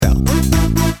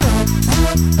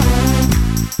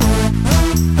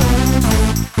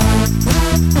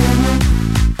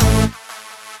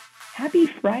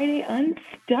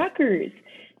Unstuckers.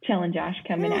 Chell and Josh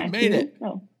coming at made you. It.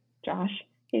 Oh, Josh.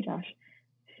 Hey, Josh.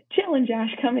 Chell and Josh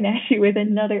coming at you with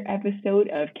another episode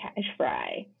of Cash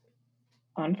Fry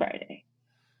on Friday.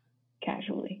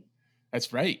 Casually.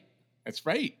 That's right.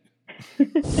 Hey,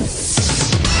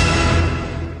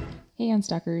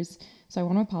 Unstuckers. So I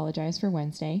want to apologize for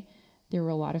Wednesday. There were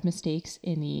a lot of mistakes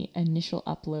in the initial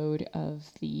upload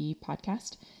of the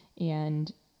podcast,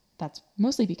 and that's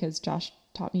mostly because Josh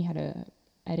taught me how to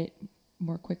edit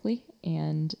more quickly,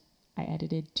 and I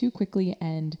edited too quickly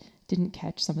and didn't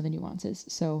catch some of the nuances.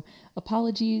 So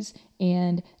apologies,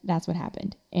 and that's what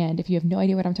happened. And if you have no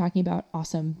idea what I'm talking about,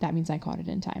 awesome. That means I caught it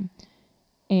in time.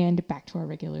 And back to our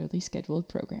regularly scheduled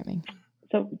programming.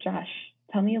 So, Josh,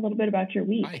 tell me a little bit about your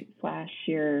week /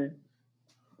 your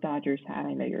Dodgers hat.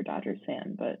 I know you're a Dodgers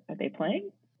fan, but are they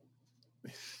playing?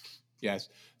 Yes,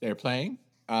 they're playing,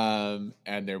 and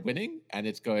they're winning, and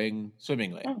it's going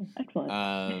swimmingly. Oh,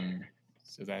 excellent.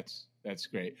 So that's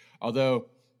great. Although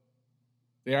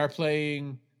they are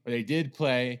playing, or they did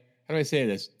play. How do I say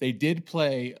this? They did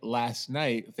play last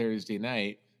night, Thursday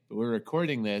night, but we're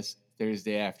recording this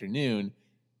Thursday afternoon.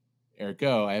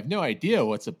 Ergo, I have no idea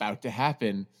what's about to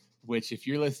happen, which if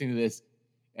you're listening to this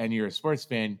and you're a sports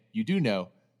fan, you do know.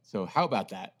 So how about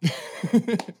that?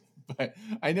 But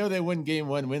I know they won game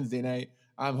 1 Wednesday night.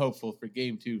 I'm hopeful for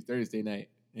game 2 Thursday night.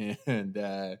 And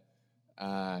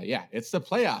yeah, it's the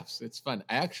playoffs. It's fun.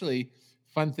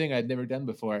 Fun thing I'd never done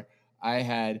before. I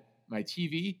had my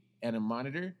TV and a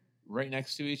monitor right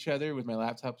next to each other with my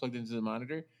laptop plugged into the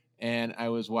monitor. And I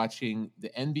was watching the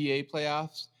NBA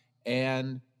playoffs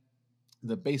and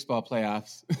the baseball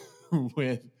playoffs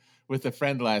with a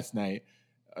friend last night,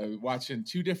 watching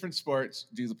 2 different sports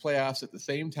do the playoffs at the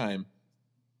same time.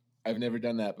 I've never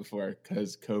done that before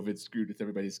because COVID screwed with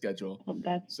everybody's schedule. Well,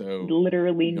 that's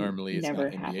literally normally it's never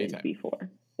not NBA happened time. before.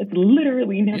 It's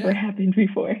literally never happened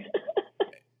before.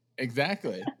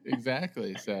 Exactly.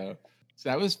 So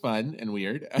that was fun and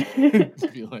weird to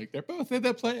be like they're both in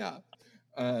the playoff.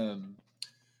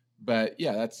 But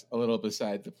yeah, that's a little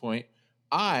beside the point.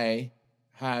 I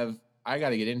got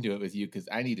to get into it with you because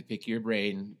I need to pick your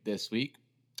brain this week,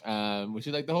 which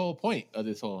is like the whole point of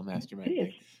this whole mastermind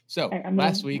thing. So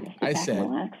last week I said,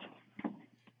 relax.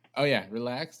 Oh yeah,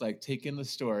 relax, like take in the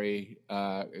story,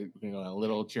 a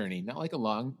little journey, not like a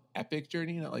long epic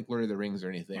journey, not like Lord of the Rings or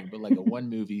anything, but like a one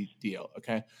movie deal.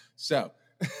 Okay. So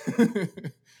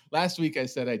last week I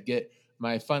said I'd get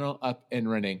my funnel up and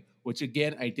running, which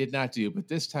again, I did not do, but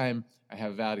this time I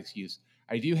have a valid excuse.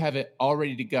 I do have it all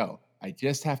ready to go. I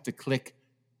just have to click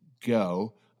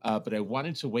go. But I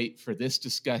wanted to wait for this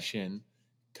discussion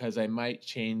because I might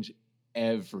change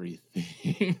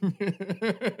everything.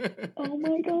 Oh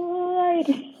my God.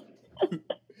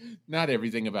 Not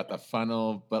everything about the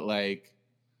funnel, but like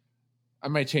I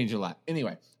might change a lot.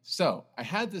 Anyway, so I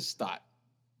had this thought,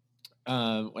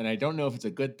 and I don't know if it's a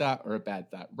good thought or a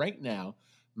bad thought. Right now,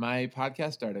 my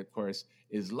podcast startup course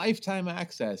is lifetime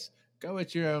access. Go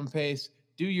at your own pace.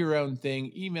 Do your own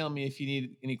thing. Email me if you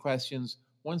need any questions.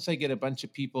 Once I get a bunch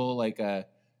of people, like a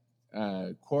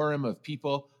quorum of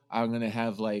people, I'm going to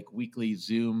have like weekly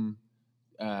Zoom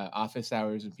office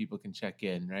hours and people can check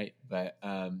in, right? But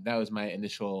that was my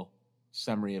initial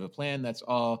summary of a plan. That's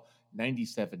all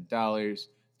 $97.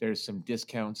 There's some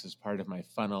discounts as part of my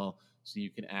funnel, so you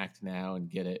can act now and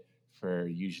get it for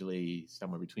usually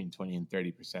somewhere between 20 and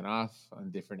 30% off on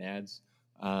different ads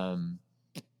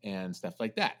and stuff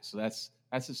like that. So that's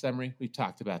the summary. We've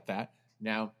talked about that.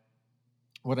 Now,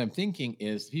 what I'm thinking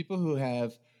is the people who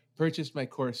have purchased my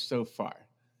course so far,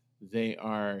 they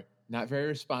are not very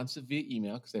responsive via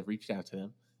email because I've reached out to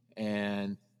them,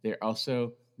 and they're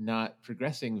also not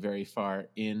progressing very far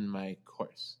in my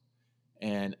course.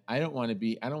 And I don't want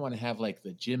to have like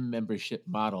the gym membership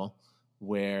model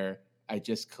where I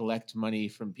just collect money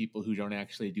from people who don't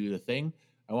actually do the thing.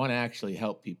 I want to actually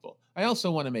help people. I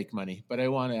also want to make money, but I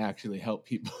want to actually help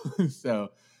people. So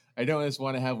I don't just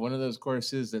want to have one of those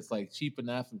courses that's like cheap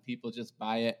enough and people just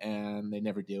buy it and they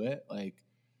never do it. Like,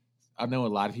 I know a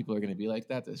lot of people are going to be like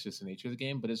that. That's just the nature of the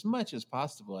game. But as much as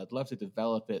possible, I'd love to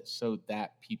develop it so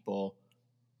that people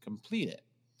complete it.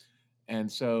 And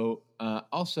so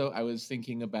also I was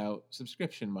thinking about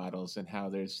subscription models and how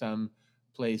there's some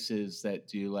places that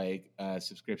do like a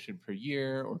subscription per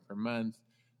year or per month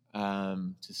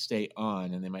to stay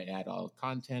on. And they might add all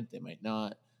content. They might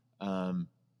not,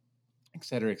 et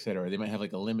cetera, et cetera. They might have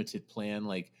like a limited plan,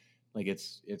 like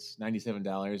it's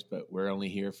 $97, but we're only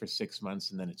here for 6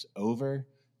 months and then it's over,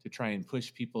 to try and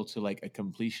push people to like a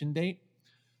completion date.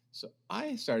 So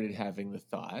I started having the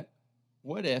thought,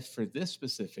 what if for this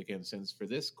specific instance, for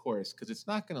this course, because it's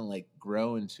not going to like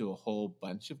grow into a whole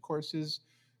bunch of courses,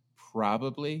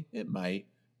 probably it might,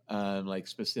 like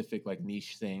specific, like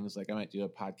niche things. Like I might do a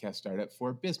podcast startup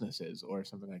for businesses or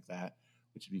something like that,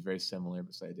 which would be very similar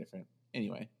but slightly different.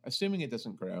 Anyway, assuming it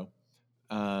doesn't grow,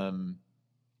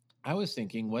 I was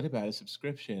thinking, what about a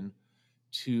subscription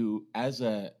to as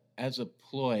a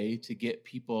ploy to get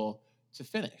people to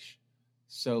finish?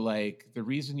 So like the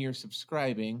reason you're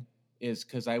subscribing is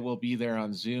because I will be there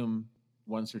on Zoom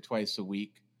once or twice a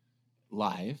week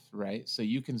live, right? So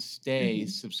you can stay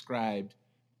subscribed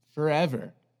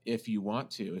forever if you want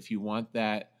to, if you want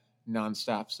that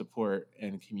nonstop support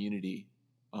and community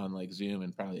on like Zoom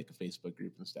and probably like a Facebook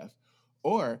group and stuff.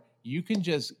 Or you can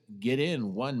just get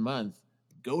in 1 month,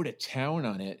 go to town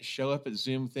on it, show up at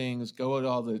Zoom things, go at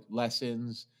all the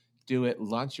lessons, do it,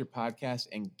 launch your podcast,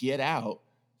 and get out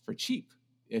for cheap.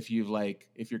 If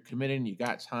you're committed and you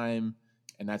got time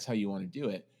and that's how you want to do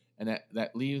it. And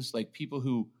that leaves like people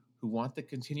who want the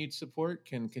continued support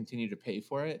can continue to pay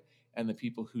for it. And the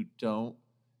people who don't,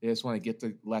 they just want to get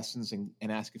the lessons and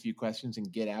ask a few questions and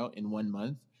get out in 1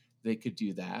 month, they could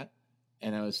do that.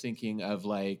 And I was thinking of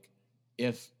like,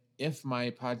 if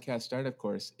my podcast startup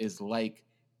course is like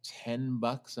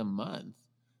 $10 a month,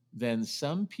 then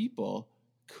some people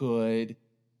could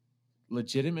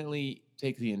legitimately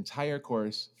take the entire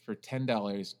course for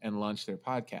 $10 and launch their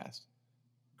podcast.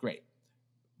 Great.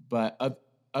 But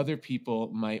other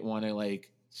people might want to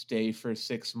like stay for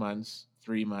 6 months,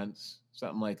 3 months,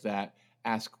 something like that,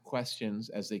 ask questions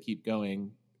as they keep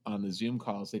going on the Zoom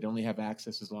calls. They'd only have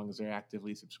access as long as they're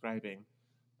actively subscribing.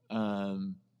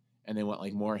 And they want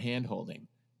like more hand holding.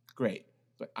 Great.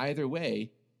 But either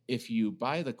way, if you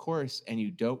buy the course and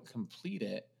you don't complete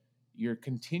it, you're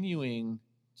continuing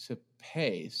to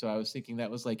pay. So I was thinking that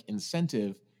was like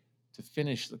incentive to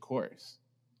finish the course,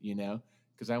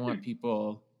 because I want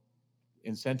people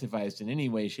incentivized in any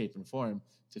way, shape, and form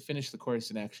to finish the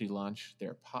course and actually launch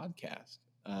their podcast.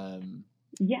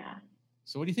 Yeah.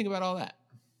 So what do you think about all that?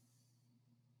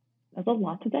 That's a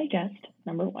lot to digest,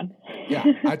 number one. Yeah,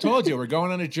 I told you, we're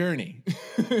going on a journey.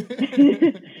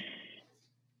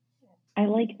 I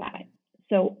like that.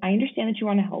 So I understand that you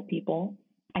want to help people.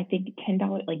 I think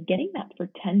 $10, like getting that for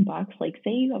 $10, like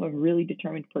say you have a really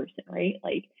determined person, right?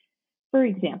 Like, for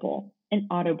example, an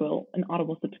Audible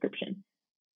subscription.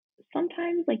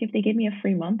 Sometimes, like if they give me a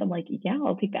free month, I'm like, yeah,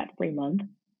 I'll take that free month.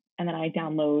 And then I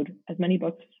download as many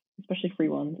books, especially free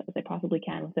ones, as I possibly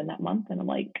can within that month. And I'm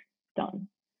like, done.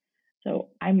 So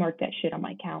I mark that shit on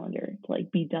my calendar to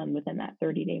like be done within that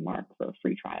 30-day mark for a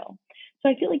free trial. So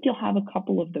I feel like you'll have a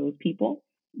couple of those people,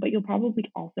 but you'll probably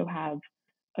also have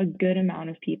a good amount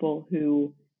of people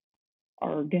who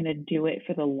are going to do it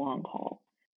for the long haul.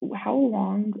 How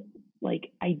long,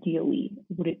 like ideally,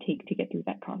 would it take to get through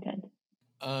that content?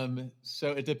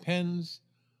 So it depends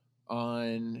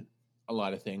on a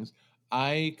lot of things.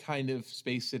 I kind of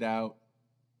space it out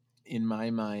in my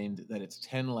mind that it's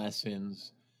 10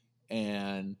 lessons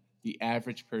and the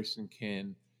average person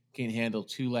can handle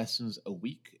 2 lessons a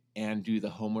week and do the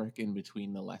homework in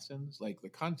between the lessons. Like the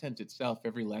content itself,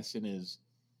 every lesson is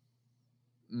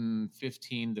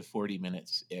 15 to 40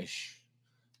 minutes ish.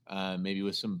 Maybe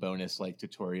with some bonus like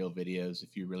tutorial videos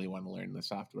if you really want to learn the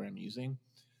software I'm using.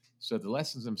 So the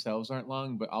lessons themselves aren't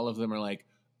long, but all of them are like,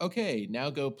 okay,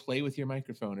 now go play with your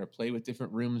microphone or play with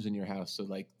different rooms in your house. So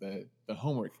like the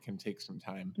homework can take some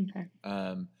time.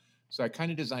 Okay. So I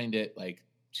kind of designed it like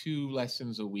 2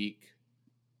 lessons a week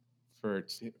for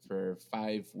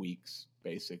 5 weeks,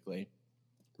 basically.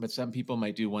 But some people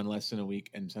might do 1 lesson a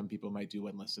week and some people might do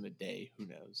 1 lesson a day. Who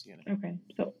knows, Okay.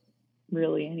 So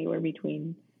really anywhere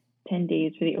between 10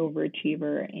 days for the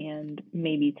overachiever and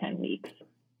maybe 10 weeks,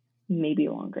 maybe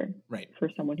longer. Right. For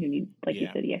someone who needs, like you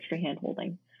said, the extra hand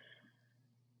holding.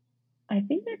 I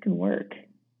think that can work.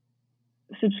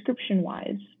 Subscription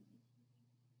wise,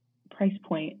 price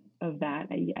point of that,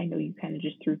 I know you kind of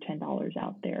just threw $10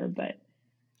 out there, but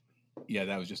yeah,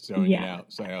 that was just throwing it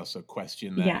out. So I also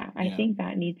question that. Yeah, I think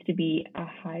that needs to be a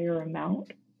higher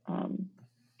amount,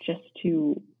 just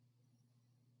to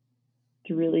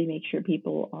really make sure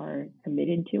people are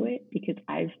committed to it, because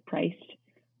I've priced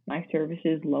my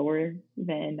services lower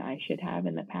than I should have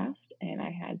in the past, and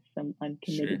I had some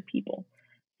uncommitted people.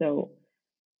 So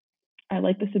I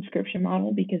like the subscription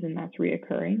model because then that's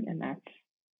reoccurring and that's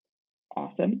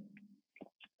awesome.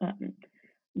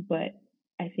 But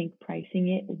I think pricing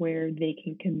it where they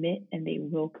can commit and they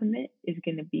will commit is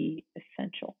going to be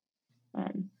essential.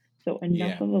 So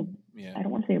enough of I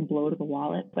don't want to say a blow to the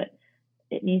wallet, but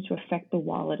it needs to affect the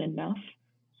wallet enough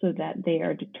so that they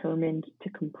are determined to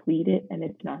complete it and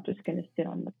it's not just going to sit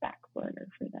on the back burner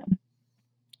for them.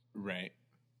 Right.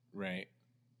 Right.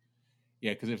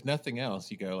 Yeah, because if nothing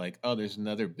else, you go like, oh, there's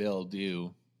another bill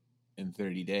due in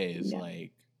 30 days. Yeah.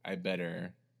 Like, I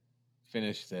better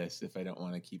finish this if I don't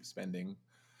want to keep spending.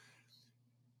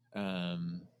 I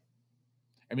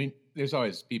mean, there's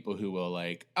always people who will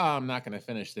like, oh, I'm not going to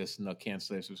finish this, and they'll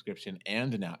cancel their subscription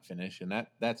and not finish, and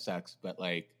that sucks. But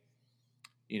like,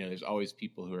 there's always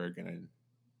people who are going to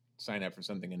sign up for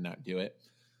something and not do it.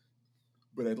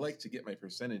 But I'd like to get my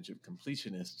percentage of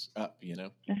completionists up,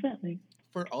 Definitely.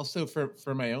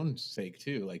 For my own sake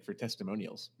too, like for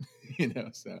testimonials,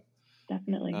 so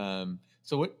definitely.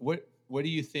 So what do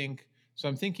you think? So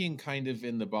I'm thinking kind of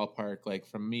in the ballpark, like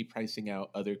from me pricing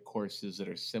out other courses that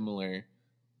are similar.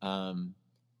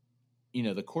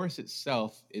 The course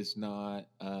itself is not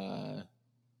a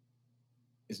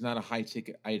high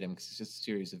ticket item because it's just a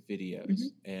series of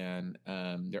videos, and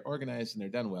they're organized and they're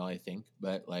done well, I think.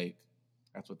 But like,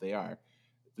 that's what they are.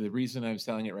 The reason I'm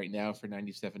selling it right now for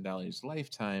 $97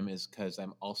 lifetime is because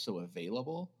I'm also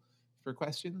available for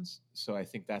questions. So I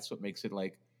think that's what makes it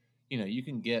like, you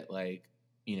can get like,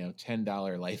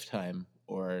 $10 lifetime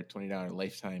or $20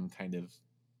 lifetime kind of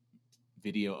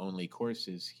video only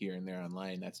courses here and there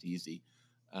online. That's easy.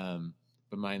 But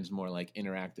mine's more like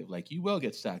interactive, like you will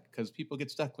get stuck because people get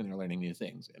stuck when they're learning new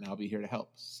things, and I'll be here to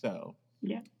help. So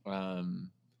yeah,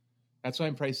 that's why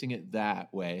I'm pricing it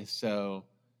that way. So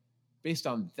based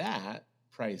on that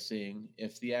pricing,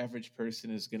 if the average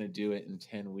person is going to do it in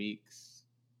 10 weeks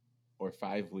or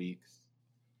 5 weeks,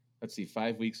 let's see,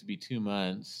 5 weeks would be 2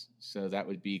 months. So that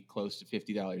would be close to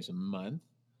 $50 a month,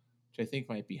 which I think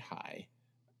might be high.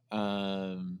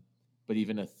 But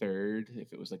even a third,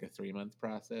 if it was like a 3-month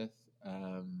process,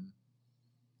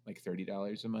 like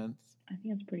 $30 a month. I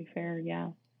think that's pretty fair, yeah.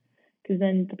 Because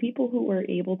then the people who were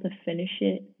able to finish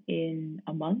it in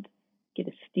a month get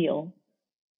a steal.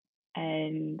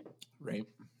 And right,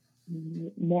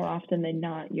 more often than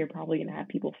not, you're probably going to have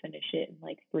people finish it in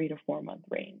like 3 to 4 month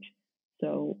range.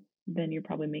 So then you're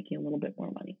probably making a little bit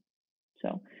more money.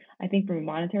 So I think from a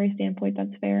monetary standpoint,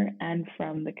 that's fair. And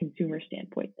from the consumer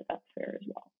standpoint, that's fair as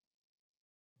well.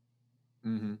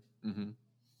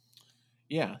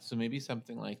 Yeah, so maybe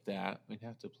something like that. We'd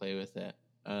have to play with it.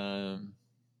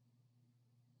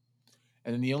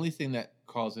 And then the only thing that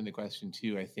calls into question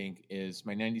too, I think, is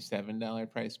my $97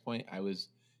 price point. I was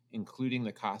including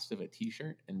the cost of a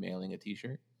t-shirt and mailing a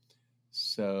t-shirt.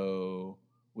 So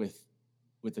with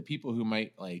the people who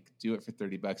might like do it for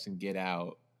 $30 and get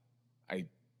out, I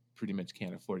pretty much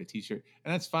can't afford a t-shirt.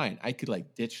 And that's fine. I could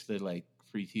like ditch the like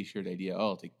free t-shirt idea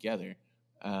altogether.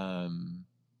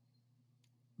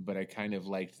 But I kind of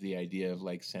liked the idea of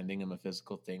like sending them a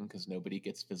physical thing because nobody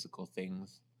gets physical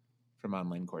things from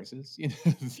online courses.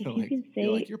 So you can say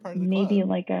like you're part of the maybe club.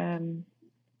 like a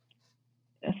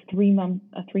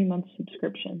 3-month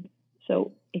subscription.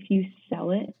 So if you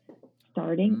sell it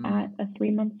starting at a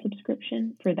 3-month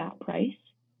subscription for that price,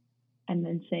 and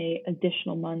then say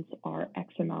additional months are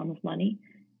X amount of money,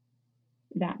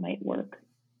 that might work.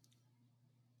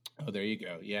 Oh, there you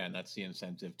go. Yeah, and that's the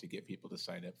incentive to get people to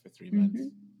sign up for 3 months.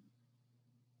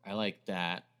 I like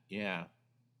that. Yeah.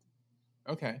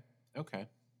 Okay.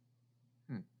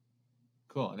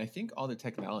 Cool. And I think all the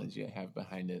technology I have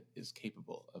behind it is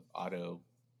capable of auto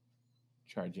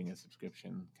charging a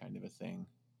subscription kind of a thing.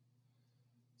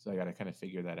 So I got to kind of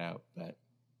figure that out. But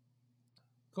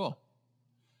cool.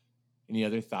 Any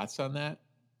other thoughts on that?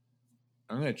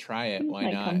 I'm going to try it.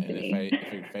 Why not? And if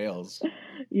it fails,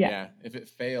 if it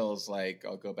fails, like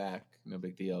I'll go back. No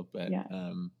big deal. But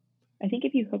I think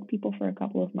if you hook people for a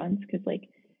couple of months, because like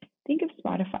think of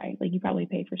Spotify. Like you probably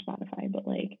pay for Spotify, but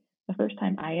like the first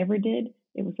time I ever did,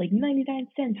 it was like 99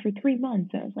 cents for 3 months.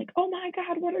 And I was like, oh my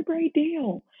God, what a great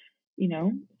deal.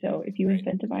 So if you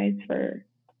incentivize for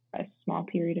a small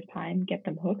period of time, get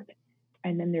them hooked,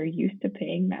 and then they're used to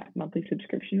paying that monthly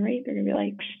subscription rate, they're gonna be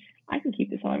like, I can keep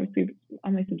this on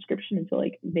my subscription until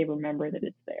like they remember that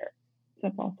it's there. So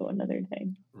that's also another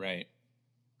thing. Right.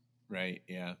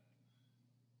 Yeah.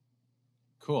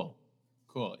 Cool.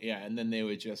 Yeah. And then they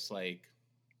would just like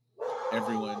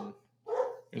everyone.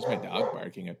 There's my dog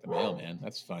barking at the mailman.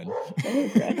 That's fun. So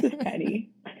aggressive, Penny.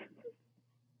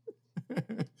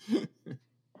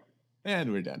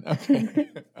 And we're done. Okay.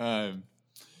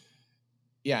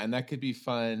 Yeah, and that could be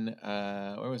fun.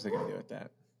 What was I going to do with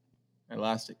that? I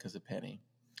lost it because of Penny.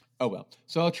 Oh, well.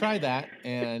 So I'll try that,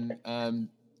 and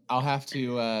I'll have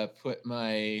to put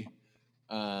my...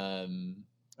 I'll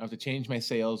have to change my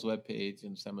sales webpage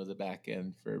and some of the back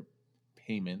end for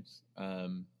payments.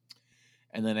 And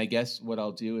And then I guess what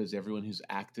I'll do is everyone who's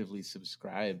actively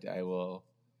subscribed, I will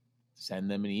send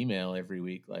them an email every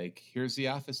week. Like, here's the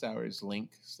office hours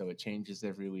link. So it changes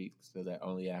every week so that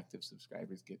only active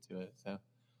subscribers get to it. So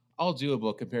all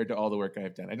doable compared to all the work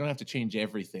I've done. I don't have to change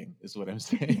everything, is what I'm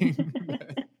saying.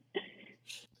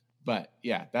 But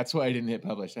yeah, that's why I didn't hit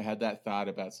publish. I had that thought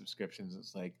about subscriptions.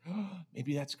 It's like, oh,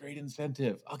 maybe that's great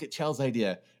incentive. I'll get Chel's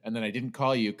idea. And then I didn't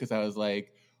call you because I was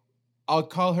like, I'll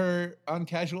call her on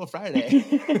Casual Friday.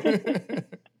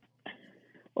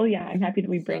 Well, yeah, I'm happy that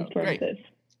we brainstormed this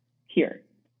here.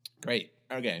 Great.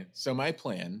 Okay. So my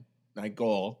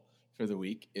goal for the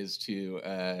week is to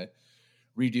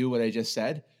redo what I just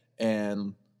said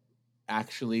and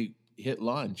actually hit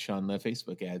launch on the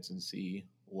Facebook ads and see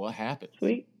what happens.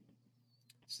 Sweet.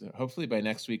 So hopefully by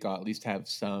next week, I'll at least have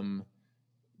some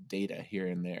data here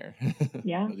and there.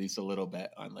 Yeah. At least a little bit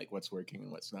on like what's working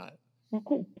and what's not. Well,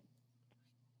 cool.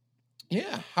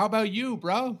 Yeah. How about you,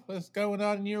 bro? What's going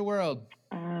on in your world?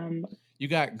 You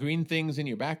got green things in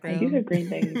your background? I do have green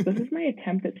things. This is my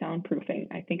attempt at soundproofing.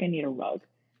 I think I need a rug,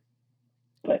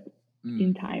 but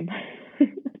in time.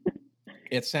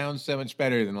 It sounds so much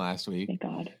better than last week. Thank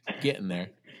God. Getting there.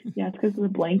 Yeah, it's because of the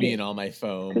blanket. Me and all my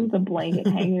foam. Because of the blanket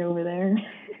hanging over there.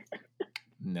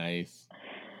 Nice.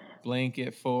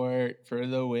 Blanket fort for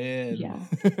the win. Yeah.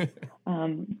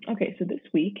 Okay, so this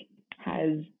week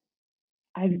I've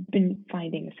been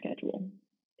finding a schedule.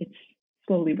 It's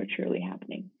slowly but surely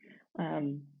happening.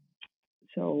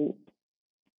 So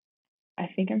I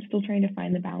think I'm still trying to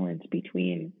find the balance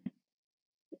between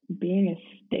being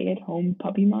a stay-at-home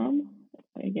puppy mom,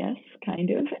 I guess, kind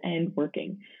of, and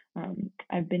working.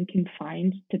 I've been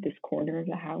confined to this corner of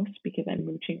the house because I'm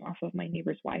mooching off of my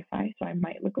neighbor's Wi-Fi, so I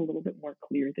might look a little bit more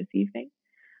clear this evening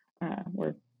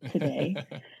or today.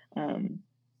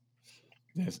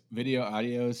 This video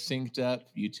audio is synced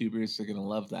up. YouTubers are going to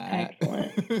love that.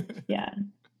 Excellent. Yeah.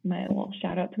 My little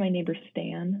shout out to my neighbor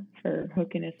Stan for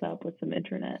hooking us up with some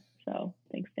internet. So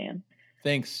thanks, Stan.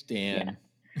 Thanks, Stan.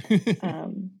 Yeah.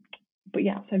 But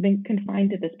yeah, so I've been confined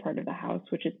to this part of the house,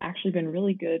 which has actually been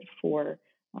really good for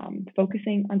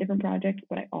focusing on different projects.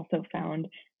 But I also found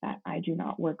that I do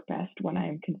not work best when I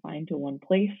am confined to one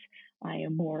place. I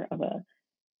am more of a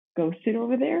go sit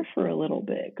over there for a little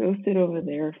bit, go sit over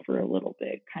there for a little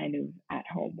bit kind of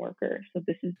at-home worker. So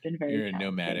this has been very You're a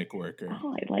nomadic worker.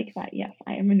 Oh, I like that. Yes,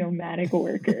 I am a nomadic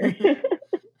worker.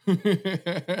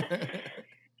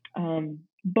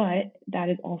 But that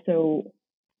has also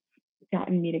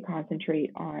gotten me to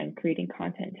concentrate on creating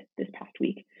content this past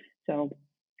week. So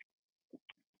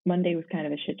Monday was kind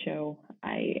of a shit show.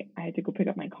 I had to go pick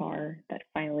up my car that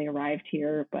finally arrived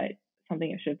here, but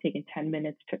something that should have taken 10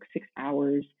 minutes took 6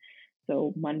 hours.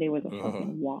 So Monday was a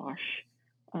fucking wash.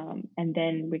 And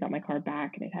then we got my car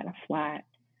back and it had a flat.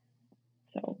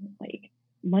 So like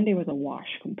Monday was a wash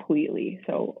completely.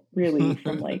 So really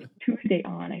from like Tuesday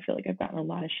on, I feel like I've gotten a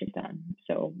lot of shit done.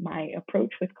 So my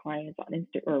approach with clients on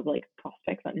or like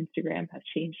prospects on Instagram has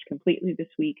changed completely this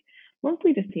week,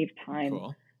 mostly to save time.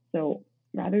 Cool. So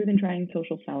rather than trying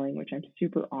social selling, which I'm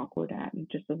super awkward at and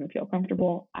just doesn't feel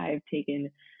comfortable, I've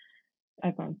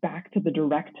gone back to the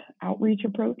direct outreach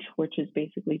approach, which is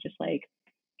basically just like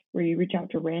where you reach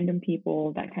out to random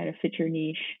people that kind of fit your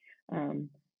niche.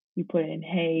 You put in,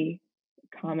 hey,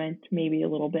 comment maybe a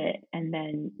little bit, and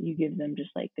then you give them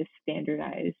just like this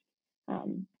standardized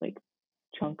like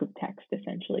chunk of text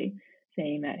essentially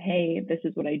saying that, hey, this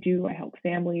is what I do. I help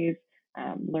families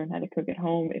learn how to cook at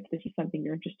home. If this is something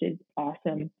you're interested,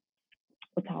 awesome.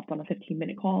 Let's hop on a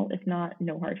 15-minute call. If not,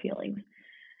 no hard feelings.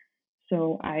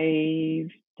 So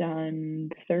I've done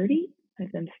 30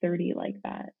 like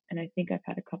that. And I think I've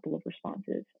had a couple of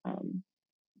responses.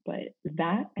 But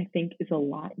that I think is a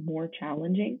lot more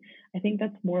challenging. I think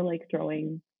that's more like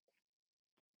throwing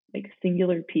like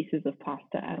singular pieces of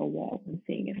pasta at a wall and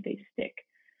seeing if they stick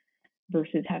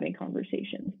versus having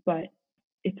conversations. But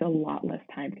it's a lot less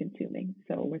time consuming.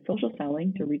 So with social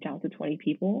selling, to reach out to 20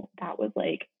 people, that was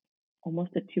like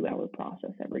almost a 2-hour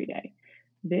process every day.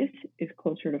 This is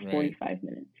closer to 45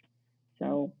 minutes.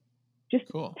 So just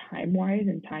time-wise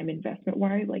and time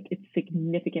investment-wise, like it's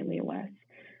significantly less.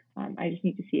 I just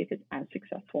need to see if it's as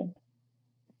successful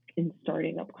in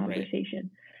starting up conversation.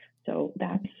 So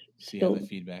that's how the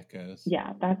feedback goes.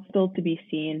 Yeah, that's still to be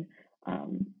seen.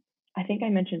 I think I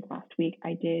mentioned last week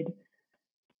I did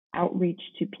outreach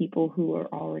to people who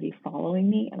are already following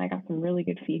me, and I got some really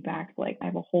good feedback. Like I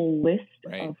have a whole list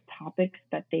of topics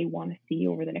that they want to see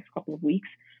over the next couple of weeks,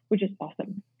 which is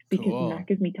awesome because that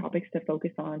gives me topics to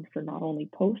focus on for not only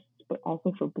posts but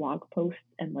also for blog posts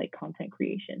and like content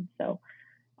creation. So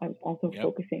I was also Yep.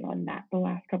 focusing on that the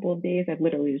last couple of days. I've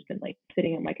literally just been like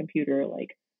sitting at my computer,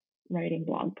 like writing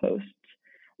blog posts,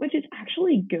 which is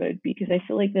actually good because I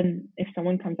feel like then if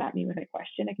someone comes at me with a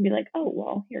question, I can be like, oh,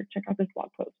 well, here, check out this blog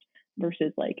post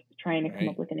versus like trying to come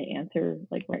up Right. with an answer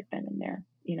like right then and there,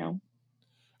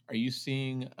 Are you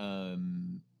seeing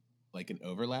like an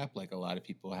overlap? Like a lot of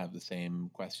people have the same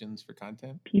questions for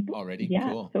content People, already? yeah.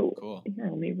 Cool. So Cool. here,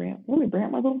 let me rant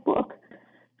my little book.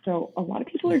 So a lot of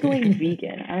people are going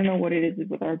vegan. I don't know what it is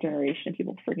with our generation of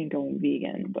people freaking going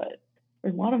vegan, but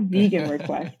there's a lot of vegan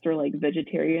requests or like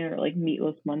vegetarian or like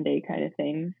meatless Monday kind of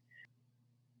things.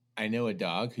 I know a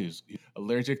dog who's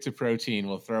allergic to protein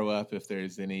will throw up if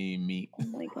there's any meat. Oh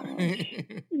my gosh.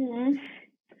 Mm.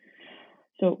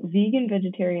 So vegan,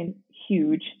 vegetarian,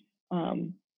 huge.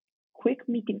 Um, quick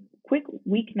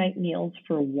weeknight meals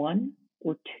for one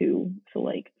or two. So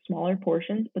like smaller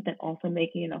portions, but then also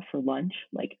making enough for lunch.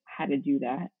 Like how to do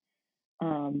that.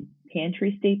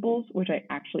 Pantry staples, which I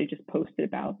actually just posted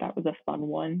about. That was a fun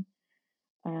one.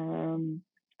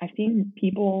 I've seen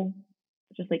people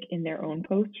just like in their own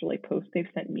posts or like posts they've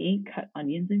sent me cut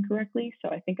onions incorrectly. So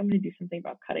I think I'm going to do something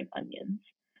about cutting onions.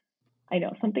 I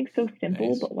know something so simple,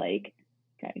 Nice. but like,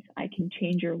 guys, I can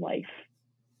change your life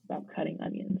about cutting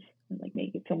onions and like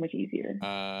make it so much easier.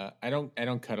 I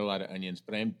don't cut a lot of onions,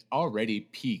 but I'm already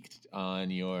peaked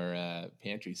on your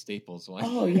pantry staples one.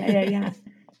 Oh yeah.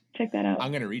 Check that out.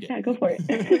 I'm gonna read it. Yeah, go for it.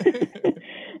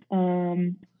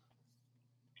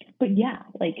 But yeah,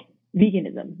 like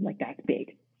veganism, like that's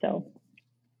big. So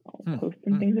I'll post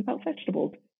some things about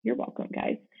vegetables. You're welcome,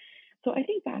 guys. So I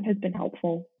think that has been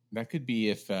helpful. That could be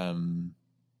if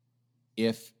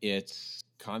it's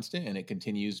constant and it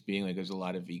continues being like there's a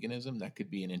lot of veganism, that could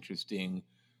be an interesting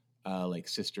like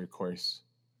sister course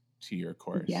to your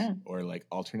course. Yeah. Or like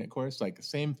alternate course, like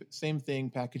same thing,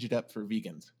 package it up for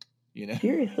vegans,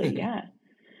 Seriously, yeah.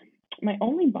 My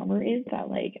only bummer is that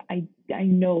like I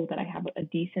know that I have a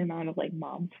decent amount of like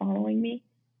moms following me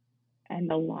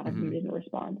and a lot of them didn't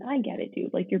respond. And I get it,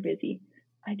 dude. Like you're busy.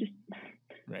 I just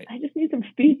need some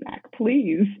feedback,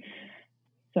 please.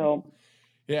 So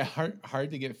yeah, hard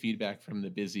to get feedback from the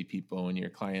busy people when your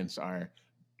clients are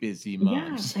busy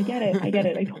moms. Yeah, I get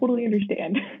it. I totally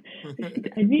understand.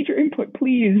 I need your input,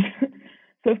 please.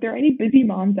 So if there are any busy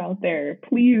moms out there,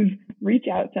 please reach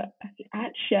out to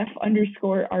at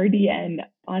chef_RDN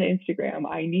on Instagram.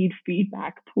 I need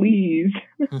feedback, please.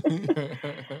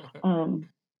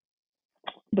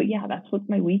 But yeah, that's what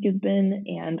my week has been.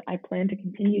 And I plan to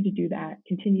continue to do that,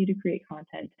 continue to create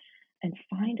content and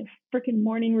find a freaking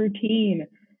morning routine.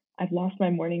 I've lost my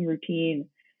morning routine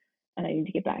and I need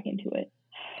to get back into it.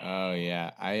 Oh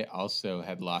yeah, I also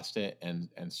had lost it and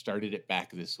started it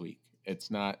back this week. It's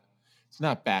not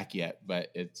back yet,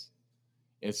 but it's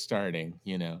starting.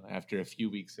 After a few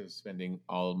weeks of spending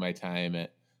all of my time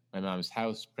at my mom's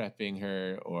house prepping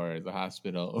her or the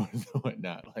hospital or the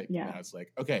whatnot. Like now it's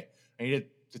like, okay, I need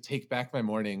to take back my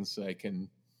mornings so I can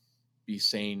be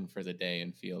sane for the day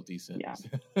and feel decent. Yeah,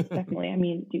 definitely. I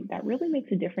mean, dude, that really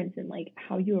makes a difference in like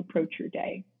how you approach your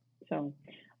day. So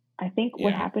I think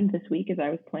what happened this week is I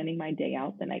was planning my day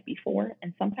out the night before,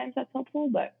 and sometimes that's helpful,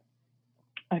 but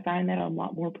I find that I'm a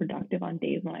lot more productive on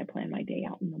days when I plan my day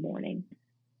out in the morning.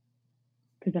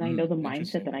 Because then I know the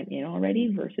mindset that I'm in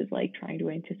already versus like trying to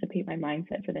anticipate my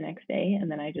mindset for the next day. And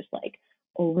then I just like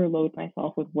overload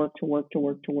myself with work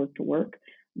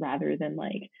rather than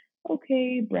like,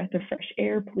 okay, breath of fresh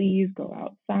air, please go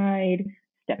outside,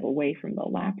 step away from the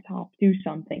laptop, do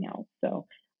something else. So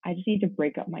I just need to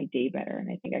break up my day better. And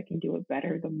I think I can do it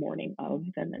better the morning of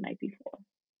than the night before.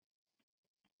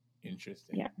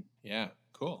 Interesting. Yeah. Yeah.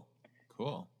 Cool.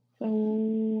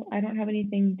 So I don't have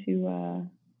anything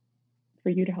for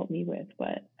you to help me with,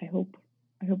 but I hope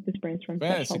this brainstorm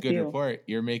session helps you. That's a good report.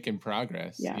 You're making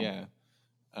progress. Yeah.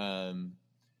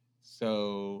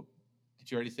 So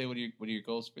did you already say what are your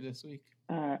goals for this week?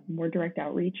 More direct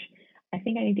outreach. I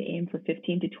think I need to aim for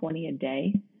 15 to 20 a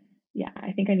day. Yeah,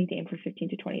 I think I need to aim for 15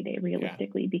 to 20 a day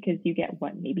realistically because you get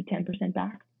what, maybe 10%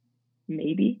 back?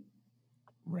 Maybe.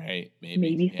 Right.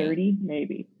 Maybe 30,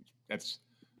 maybe.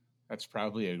 That's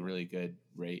probably a really good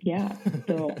rate. Yeah.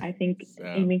 So I think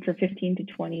aiming for 15 to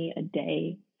 20 a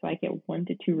day so I get 1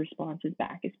 to 2 responses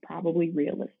back is probably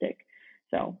realistic.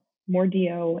 So more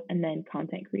DO and then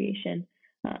content creation,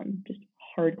 just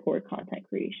hardcore content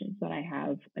creation so that I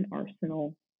have an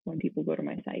arsenal when people go to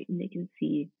my site and they can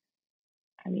see.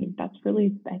 I mean, that's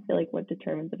really, I feel like what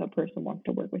determines if a person wants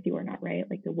to work with you or not, right?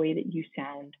 Like the way that you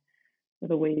sound or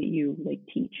the way that you like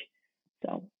teach.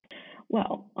 So,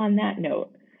 well, on that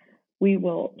note, we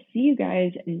will see you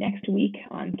guys next week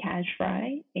on Cash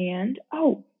Fry. And,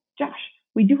 oh, Josh,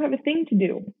 we do have a thing to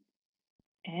do.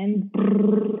 And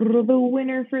the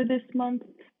winner for this month,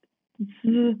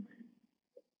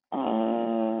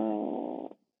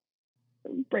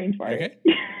 brain fart. Okay.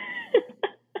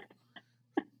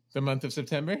 The month of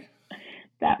September?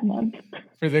 That month.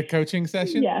 For the coaching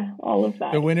session? Yeah, all of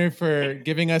that. The winner for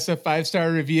giving us a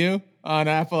 5-star review on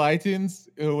Apple iTunes,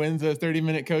 who wins a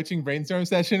 30-minute coaching brainstorm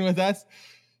session with us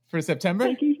for September?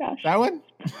 Thank you, Josh. That one?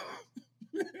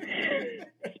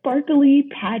 Sparkly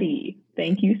Patty.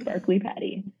 Thank you, Sparkly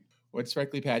Patty. What'd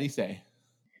Sparkly Patty say?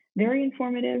 Very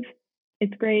informative.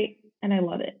 It's great, and I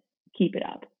love it. Keep it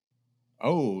up.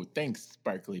 Oh, thanks,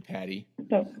 Sparkly Patty.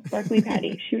 So, Sparkly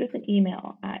Patty, shoot us an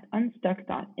email at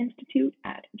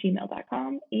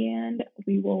unstuck.institute@gmail.com, and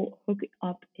we will hook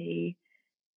up a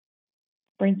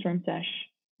brainstorm sesh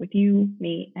with you,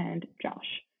 me, and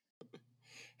Josh.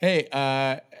 Hey,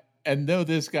 and though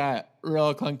this got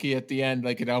real clunky at the end,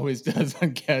 like it always does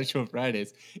on Casual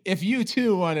Fridays, if you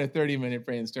too want a 30-minute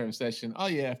brainstorm session, all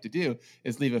you have to do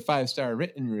is leave a 5-star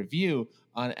written review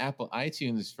on Apple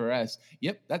iTunes for us.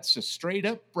 Yep, that's a straight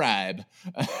up bribe.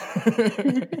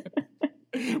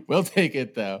 We'll take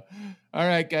it though. All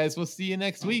right, guys, we'll see you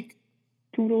next week.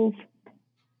 Toodles.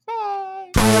 Bye.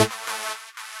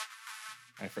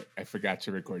 I forgot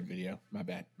to record video. My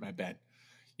bad.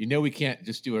 You know we can't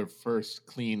just do a first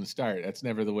clean start. That's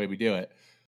never the way we do it.